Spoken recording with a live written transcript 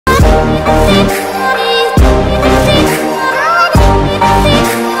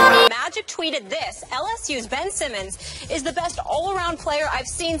get this, LSU's Ben Simmons is the best all-around player I've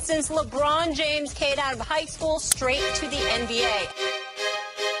seen since LeBron James came out of high school straight to the NBA.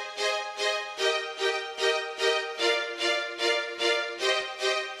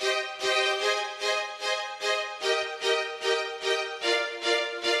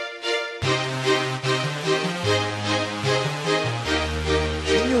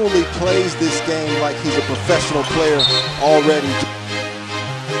 Plays this game like he's a professional player already.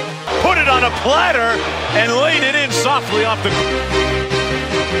 Put it on a platter and laid it in softly off the...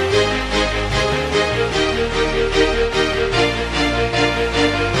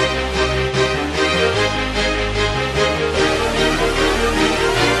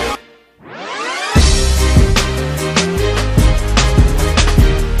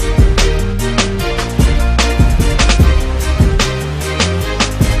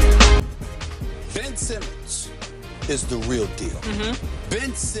 Ben Simmons is the real deal.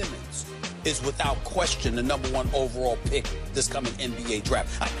 Ben Simmons is without question the #1 overall pick this coming NBA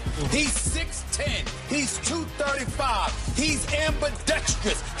draft. He's 6'10", he's 235, he's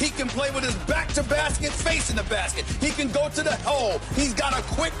ambidextrous. He can play with his back to basket, facing the basket. He can go to the hole. He's got a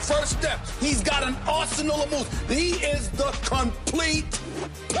quick first step. He's got an arsenal of moves. He is the complete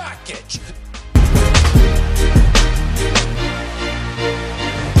package.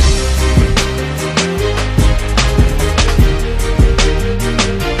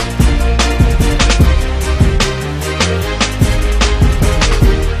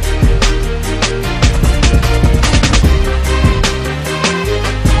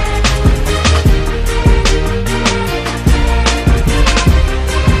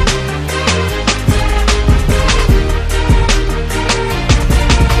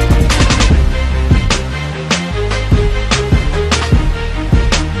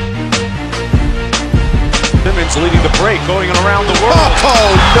 Simmons leading the break, going around the world.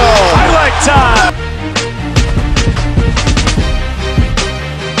 Oh, no! Highlight time!